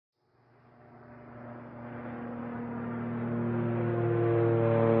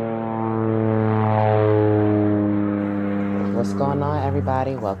going on,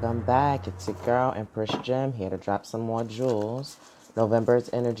 everybody? Welcome back. It's your girl, Empress Gem, here to drop some more jewels. November's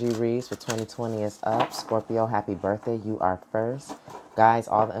energy reads for 2020 is up. Scorpio, happy birthday. You are first. Guys,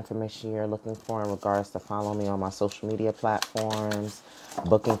 all the information you're looking for in regards to follow me on my social media platforms,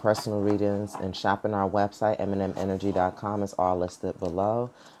 booking personal readings, and shopping our website, mnmenergy.com, is all listed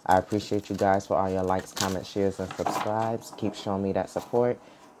below. I appreciate you guys for all your likes, comments, shares, and subscribes. Keep showing me that support.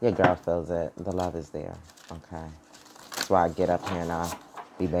 Your girl feels it. The love is there. Okay. That's why I get up here and I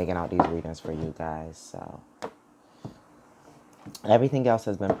be begging out these readings for you guys. So everything else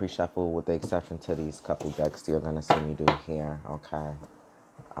has been pre-shuffled with the exception to these couple decks you're going to see me do here. Okay.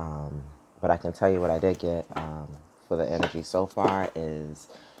 But I can tell you what I did get for the energy so far is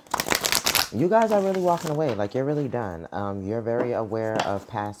you guys are really walking away. Like, you're really done. You're very aware of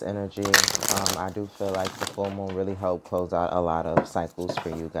past energy. I do feel like the full moon really helped close out a lot of cycles for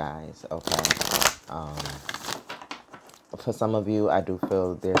you guys. Okay. For some of you, I do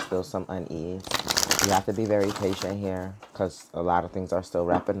feel there's still some unease. You have to be very patient here because a lot of things are still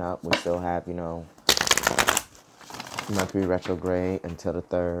wrapping up. We still have, Mercury retrograde until the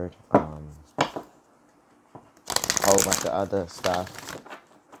 3rd. A whole bunch of other stuff.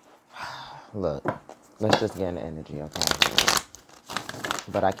 Look, let's just get into energy, okay?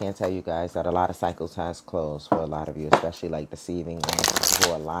 But I can tell you guys that a lot of cycles has closed for a lot of you, especially like deceiving ones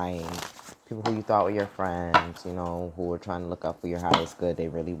who are lying. People who you thought were your friends, who were trying to look out for your highest good, they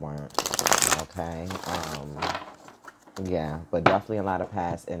really weren't. Okay? Yeah, but definitely a lot of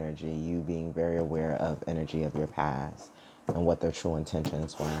past energy. You being very aware of energy of your past and what their true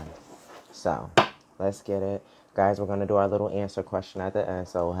intentions were. So, let's get it. Guys, we're going to do our little answer question at the end,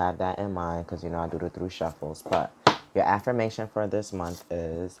 so have that in mind because, I do the 3 shuffles. But your affirmation for this month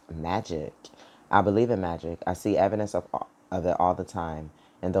is magic. I believe in magic. I see evidence of it all the time.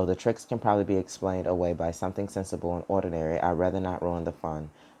 And though the tricks can probably be explained away by something sensible and ordinary, I'd rather not ruin the fun.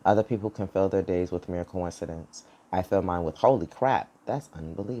 Other people can fill their days with mere coincidence. I fill mine with holy crap. That's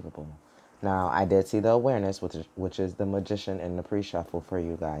unbelievable. Now, I did see the awareness, which is the magician in the pre-shuffle for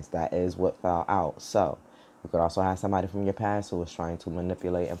you guys. That is what fell out. So, you could also have somebody from your past who was trying to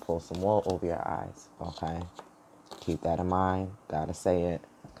manipulate and pull some wool over your eyes. Okay? Keep that in mind. Gotta say it,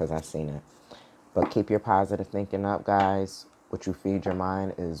 because I've seen it. But keep your positive thinking up, guys. What you feed your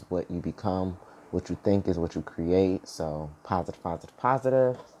mind is what you become. What you think is what you create. So, positive, positive,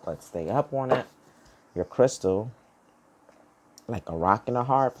 positive. Let's stay up on it. Your crystal, like a rock in a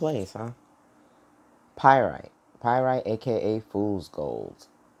hard place, huh? Pyrite. Pyrite, a.k.a. fool's gold.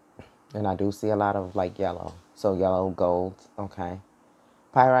 And I do see a lot of, like, yellow. So, yellow gold, okay.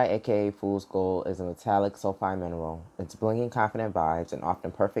 Pyrite, aka fool's gold, is a metallic sulfide mineral. Its blinking, confident vibes and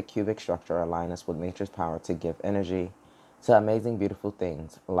often perfect cubic structure align us with nature's power to give energy to amazing, beautiful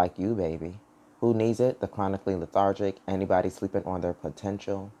things, like you, baby. Who needs it? The chronically lethargic, anybody sleeping on their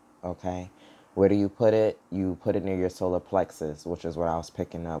potential, okay? Where do you put it? You put it near your solar plexus, which is what I was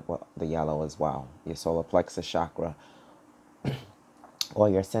picking up with the yellow as well. Your solar plexus chakra or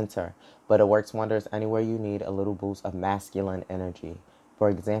your center. But it works wonders anywhere you need a little boost of masculine energy. For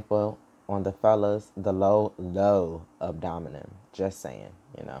example, on the fellas, the low abdomen. Just saying,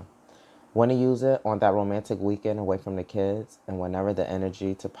 When to use it? On that romantic weekend away from the kids, and whenever the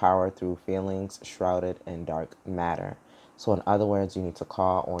energy to power through feelings shrouded in dark matter. So in other words, you need to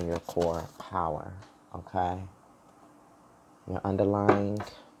call on your core power, okay? Your underlying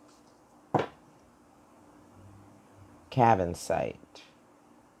cavern site.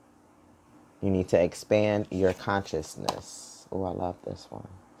 You need to expand your consciousness. Oh, I love this one.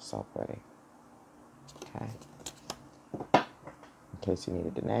 So pretty. Okay. In case you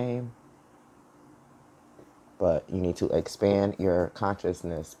needed the name. But you need to expand your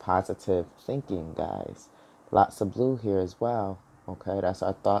consciousness. Positive thinking, guys. Lots of blue here as well. Okay, that's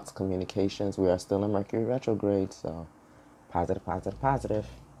our thoughts, communications. We are still in Mercury retrograde, so positive, positive, positive.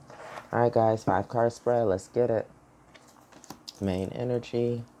 All right, guys, 5-card spread. Let's get it. Main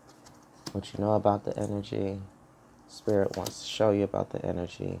energy. What you know about the energy. Spirit wants to show you about the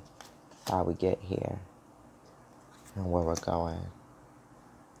energy. How we get here. And where we're going.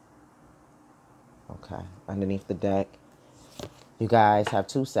 Okay, underneath the deck, you guys have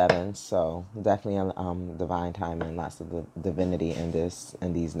 2 sevens, so definitely divine timing, lots of divinity in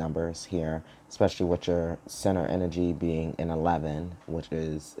these numbers here, especially with your center energy being an 11, which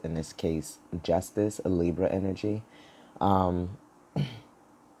is in this case justice, a Libra energy. Yeah,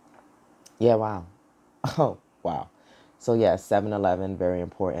 wow. Oh, wow. So yeah, 7-11, very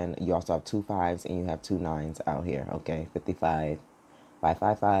important. You also have 2 5s and you have 2 9s out here. Okay, 55,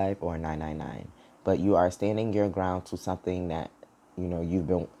 555, or 999. But you are standing your ground to something that You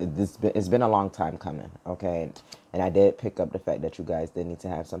know, it's been a long time coming, okay? And I did pick up the fact that you guys did need to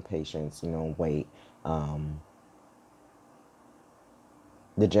have some patience, you know, wait.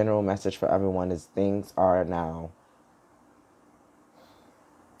 The general message for everyone is things are now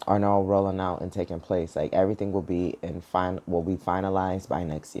rolling out and taking place. Like everything will be finalized by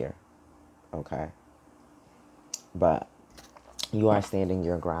next year. Okay. But you are standing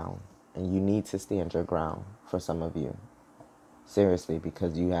your ground, and you need to stand your ground for some of you. Seriously,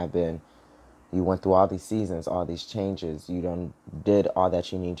 because you went through all these seasons, all these changes. You did all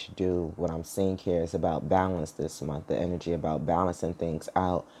that you need to do. What I'm saying here is about balance this month. The energy about balancing things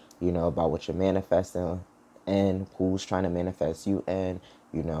out, you know, about what you're manifesting and who's trying to manifest you in,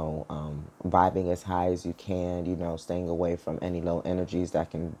 you know, vibing as high as you can, you know, staying away from any low energies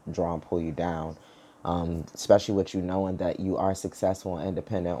that can draw and pull you down. Especially with you knowing that you are successful and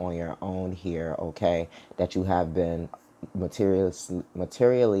independent on your own here, okay? That you have been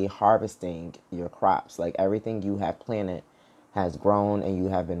materially harvesting your crops. Like everything you have planted has grown and you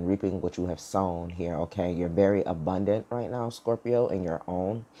have been reaping what you have sown here, okay? You're very abundant right now, Scorpio, in your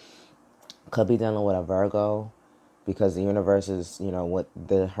own. Could be dealing with a Virgo because the universe is, you know, with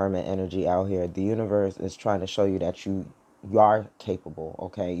the hermit energy out here, the universe is trying to show you that you are capable,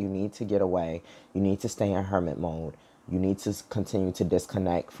 okay? You need to get away. You need to stay in hermit mode. You need to continue to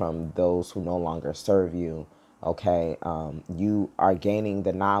disconnect from those who no longer serve you, okay? You are gaining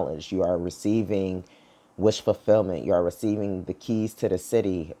the knowledge. You are receiving wish fulfillment. You are receiving the keys to the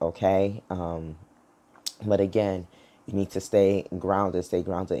city, okay? But again, you need to stay grounded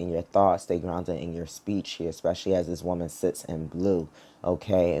in your thoughts, stay grounded in your speech here, especially as this woman sits in blue,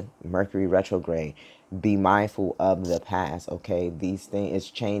 okay? Mercury retrograde. Be mindful of the past, okay? These things is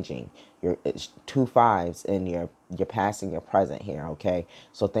changing. It's 2 5s in your past and your present here, okay?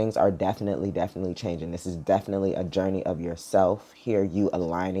 So things are definitely changing. This is definitely a journey of yourself here, you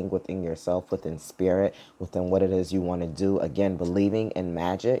aligning within yourself, within spirit, within what it is you want to do. Again, believing in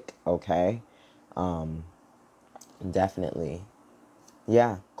magic, okay? Definitely.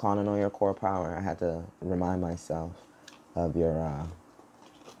 Yeah, calling on your core power. I had to remind myself of your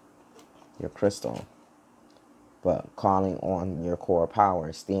crystal. But calling on your core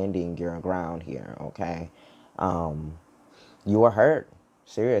power, standing your ground here, okay? You were hurt.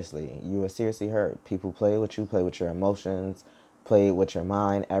 Seriously. You were seriously hurt. People play with you, play with your emotions, play with your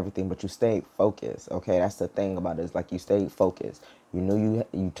mind, everything, but you stayed focused, okay? That's the thing about it, is like you stayed focused. You knew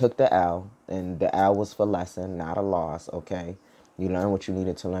you took the L, and the L was for lesson, not a loss, okay? You learned what you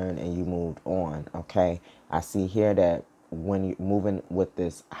needed to learn, and you moved on, okay? I see here that when you're moving with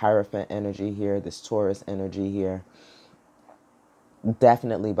this Hierophant energy here, this Taurus energy here,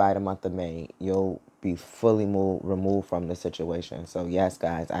 definitely by the month of May, you'll be fully removed from the situation. So yes,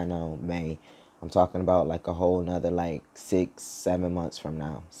 guys, I know May. I'm talking about like a whole nother like 6-7 months from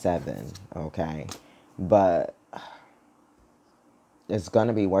now. 7, okay? But it's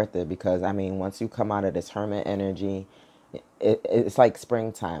gonna be worth it because I mean, once you come out of this hermit energy, it's like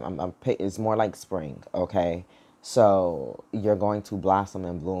springtime. It's more like spring, okay? So you're going to blossom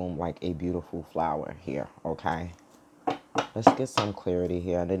and bloom like a beautiful flower here, okay? Let's get some clarity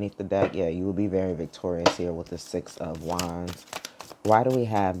here underneath the deck. Yeah, you will be very victorious here with the 6 of Wands. Why do we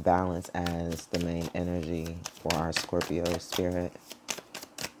have balance as the main energy for our Scorpio spirit?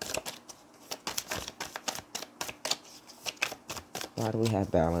 Why do we have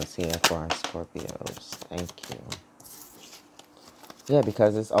balance here for our Scorpios? Thank you. Yeah,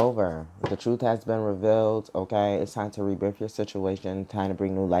 because it's over. The truth has been revealed, okay? It's time to rebirth your situation, time to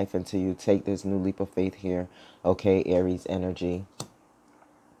bring new life into you. Take this new leap of faith here, okay? Aries energy.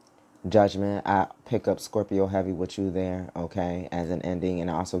 Judgment, I pick up Scorpio heavy with you there, okay, as an ending.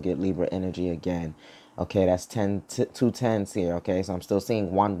 And I also get Libra energy again. Okay, that's 2 10s here, okay? So I'm still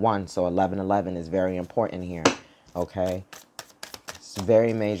seeing 1 1, so 11 is very important here, okay? It's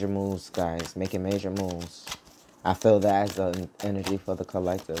very major moves, guys, making major moves. I feel that as an energy for the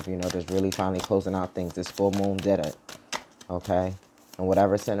collective, you know, just really finally closing out things. This full moon did it, okay? And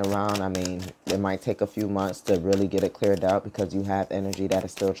whatever's sitting around, I mean, it might take a few months to really get it cleared out because you have energy that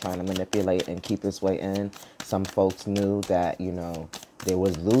is still trying to manipulate and keep its way in. Some folks knew that, you know, they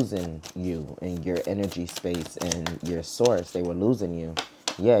was losing you in your energy space and your source. They were losing you.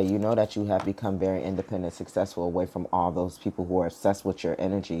 Yeah, you know that you have become very independent, successful, away from all those people who are obsessed with your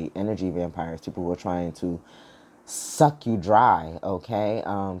energy vampires, people who are trying to suck you dry, okay?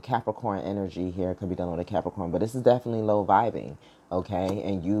 Capricorn energy here, could be done with a Capricorn, but this is definitely low vibing, okay?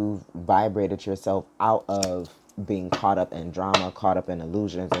 And you've vibrated yourself out of being caught up in drama, caught up in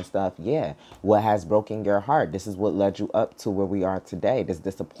illusions and stuff. Yeah. What has broken your heart? This is what led you up to where we are today. This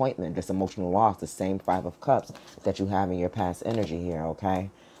disappointment, this emotional loss, the same Five of Cups that you have in your past energy here, okay?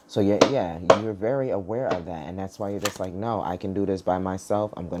 So yeah, you're very aware of that. And that's why you're just like, no, I can do this by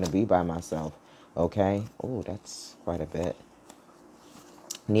myself. I'm going to be by myself, okay? Oh, that's quite a bit.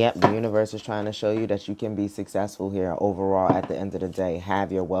 Yep, the universe is trying to show you that you can be successful here overall at the end of the day.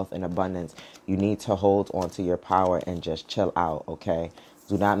 Have your wealth in abundance. You need to hold on to your power and just chill out, okay?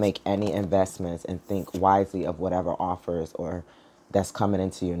 Do not make any investments and think wisely of whatever offers or that's coming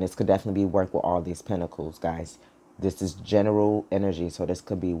into you. And this could definitely be work with all these pentacles, guys. This is general energy. So this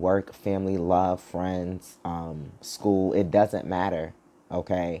could be work, family, love, friends, school. It doesn't matter.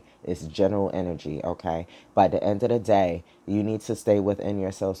 Okay, it's general energy. Okay, but at the end of the day, you need to stay within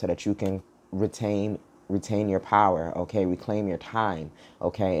yourself so that you can retain your power. Okay, reclaim your time.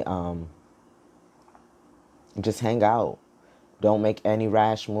 Okay, just hang out. Don't make any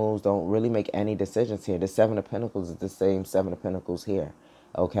rash moves. Don't really make any decisions here. The Seven of Pentacles is the same Seven of Pentacles here.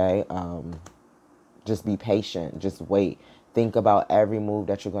 Okay, just be patient. Just wait. Think about every move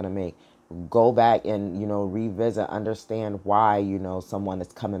that you're going to make. Go back and, revisit, understand why, someone is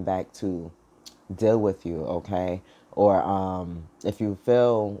coming back to deal with you, okay? Or if you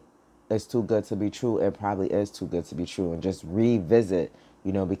feel it's too good to be true, it probably is too good to be true. And just revisit,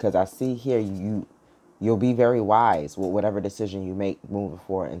 because I see here you'll be very wise with whatever decision you make moving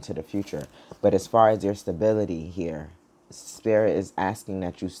forward into the future. But as far as your stability here, Spirit is asking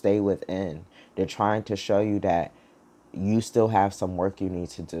that you stay within. They're trying to show you that you still have some work you need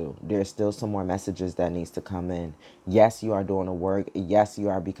to do. There's still some more messages that needs to come in. Yes, you are doing the work. Yes, you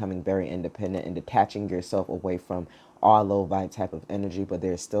are becoming very independent and detaching yourself away from all low vibe type of energy, but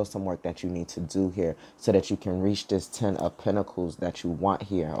there's still some work that you need to do here so that you can reach this 10 of Pentacles that you want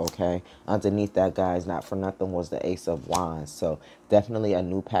here, okay? Underneath that, guys, not for nothing, was the Ace of Wands. So definitely a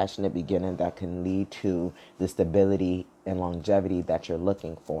new passionate beginning that can lead to the stability and longevity that you're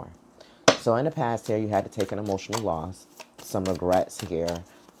looking for. So in the past here, you had to take an emotional loss, some regrets here,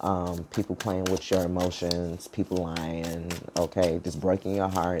 people playing with your emotions, people lying, okay, just breaking your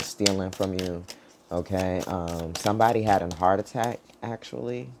heart, stealing from you, okay. Somebody had a heart attack,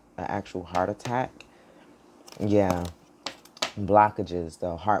 actually, an actual heart attack. Yeah, blockages,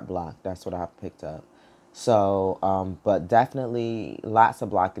 the heart block, that's what I picked up. So, but definitely lots of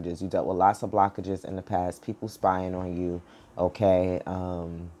blockages. You dealt with lots of blockages in the past, people spying on you, okay,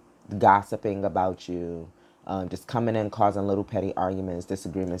 gossiping about you, just coming in, causing little petty arguments,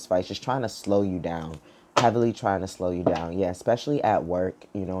 disagreements, fights, just trying to slow you down, heavily trying to slow you down. Yeah, especially at work,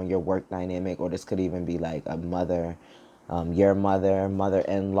 in your work dynamic, or this could even be like a mother, your mother,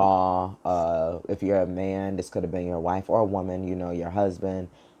 mother-in-law. If you're a man, this could have been your wife, or a woman, your husband.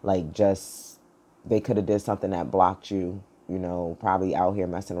 Like, just, they could have did something that blocked you, probably out here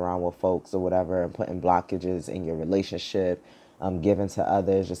messing around with folks or whatever, and putting blockages in your relationship, giving to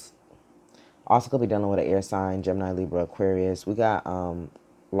others. Just also could be dealing with an air sign, Gemini, Libra, Aquarius. We got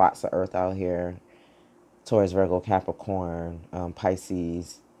lots of earth out here. Taurus, Virgo, Capricorn,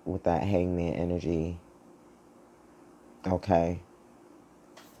 Pisces with that hangman energy. Okay.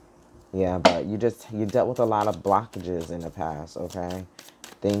 Yeah, but you dealt with a lot of blockages in the past, okay?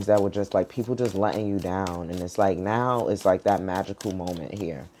 Things that were just like people just letting you down. And it's like now it's like that magical moment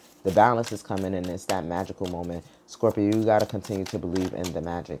here. The balance is coming and it's that magical moment. Scorpio, you got to continue to believe in the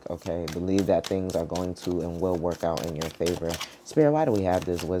magic, okay? Believe that things are going to and will work out in your favor. Spirit, why do we have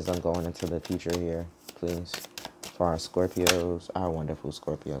this wisdom going into the future here, please? For our Scorpios, our wonderful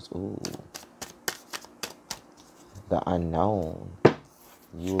Scorpios. Ooh. The unknown.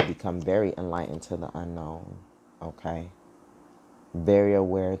 You will become very enlightened to the unknown, okay? Very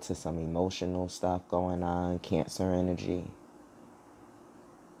aware to some emotional stuff going on, Cancer energy.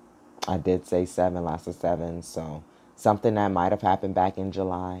 I did say 7, lots of 7, so something that might have happened back in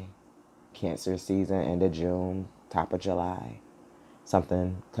July. Cancer season, end of June, top of July.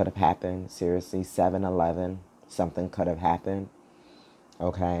 Something could have happened, seriously, 7/11, something could have happened,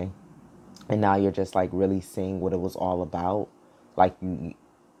 okay? And now you're just like really seeing what it was all about. Like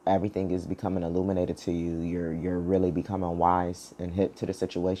everything is becoming illuminated to you. You're really becoming wise and hip to the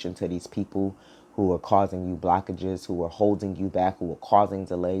situation, to these people who are causing you blockages, who are holding you back, who are causing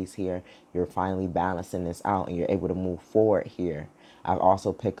delays here. You're finally balancing this out and you're able to move forward here. I've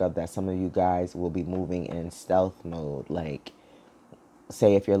also picked up that some of you guys will be moving in stealth mode. Like,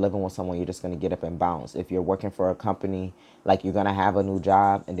 say if you're living with someone, you're just going to get up and bounce. If you're working for a company, like you're going to have a new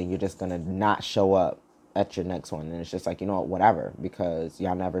job and then you're just going to not show up at your next one. And it's just like, whatever, because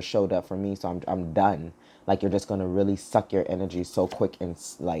y'all never showed up for me, so I'm done. Like, you're just going to really suck your energy so quick and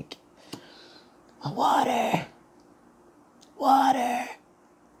like, water. water.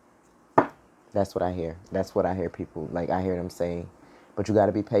 That's what I hear. That's what I hear people, like I hear them saying. But you got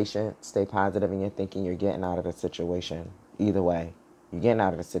to be patient, stay positive in your thinking. You're getting out of the situation. Either way, you're getting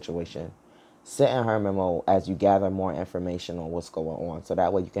out of the situation. Sit in hermit mode as you gather more information on what's going on. So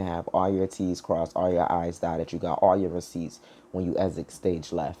that way you can have all your T's crossed, all your I's dotted. You got all your receipts when you exit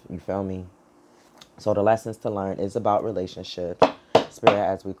stage left. You feel me? So the lessons to learn is about relationships. Spirit,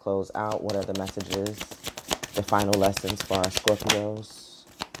 as we close out, what are the messages? The final lessons for our Scorpios.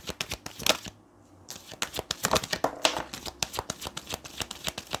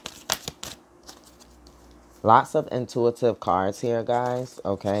 Lots of intuitive cards here, guys.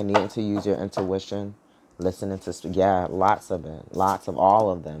 Okay, needing to use your intuition. Listening to, yeah, lots of it. Lots of all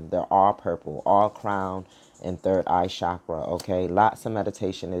of them. They're all purple, all crown and third eye chakra. Okay, lots of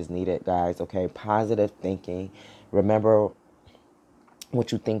meditation is needed, guys. Okay, positive thinking. Remember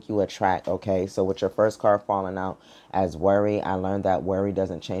what you think you attract. Okay, so with your first card falling out as worry, I learned that worry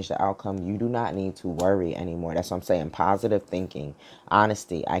doesn't change the outcome. You do not need to worry anymore. That's what I'm saying. Positive thinking,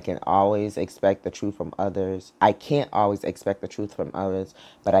 honesty. I can always expect the truth from others. I can't always expect the truth from others,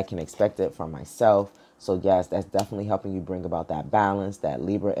 but I can expect it from myself. So yes, that's definitely helping you bring about that balance, that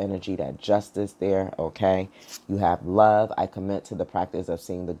Libra energy, that justice there. Okay, you have love. I commit to the practice of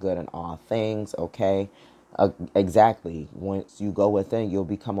seeing the good in all things. Okay. Exactly. Once you go within, you'll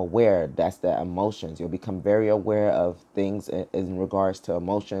become aware. That's the emotions. You'll become very aware of things in regards to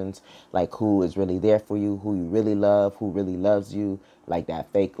emotions, like who is really there for you, who you really love, who really loves you, like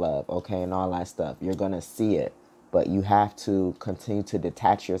that fake love, okay, and all that stuff. You're going to see it, but you have to continue to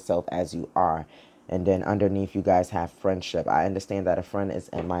detach yourself as you are. And then underneath, you guys have friendship. I understand that a friend is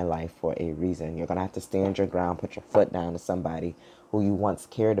in my life for a reason. You're going to have to stand your ground, put your foot down to somebody who you once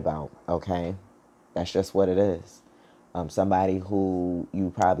cared about, okay? That's just what it is. Somebody who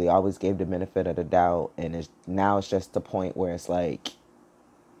you probably always gave the benefit of the doubt, and now it's just the point where it's like,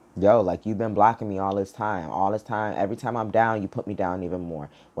 yo, like you've been blocking me all this time. All this time, every time I'm down, you put me down even more.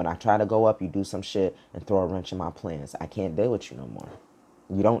 When I try to go up, you do some shit and throw a wrench in my plans. I can't deal with you no more.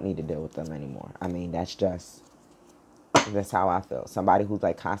 You don't need to deal with them anymore. I mean, that's how I feel. Somebody who's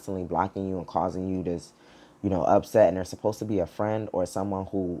like constantly blocking you and causing you this, upset, and they're supposed to be a friend or someone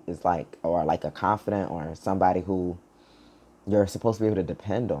who is like, or like a confidant or somebody who you're supposed to be able to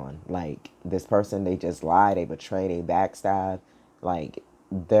depend on. Like this person, they just lie, they betray, they backstab. Like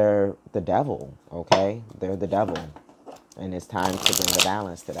they're the devil, okay? They're the devil. And it's time to bring the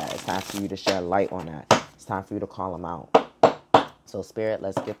balance to that. It's time for you to shed light on that. It's time for you to call them out. So Spirit,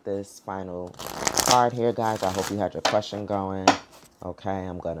 let's get this final card here, guys. I hope you had your question going. Okay,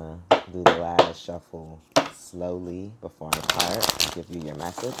 I'm going to do the last shuffle slowly before I depart. Give you your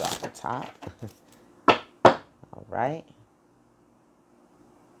message off the top. All right.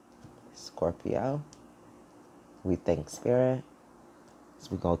 Scorpio, we thank Spirit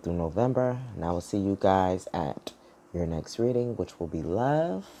as we go through November. And I will see you guys at your next reading, which will be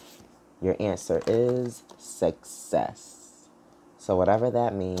love. Your answer is success. So whatever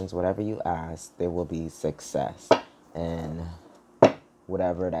that means, whatever you ask, there will be success. And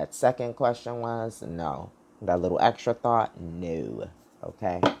whatever that second question was, no. That little extra thought, no.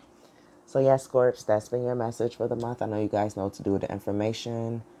 Okay? So yeah, Scorps, that's been your message for the month. I know you guys know what to do with the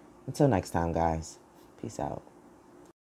information. Until next time, guys. Peace out.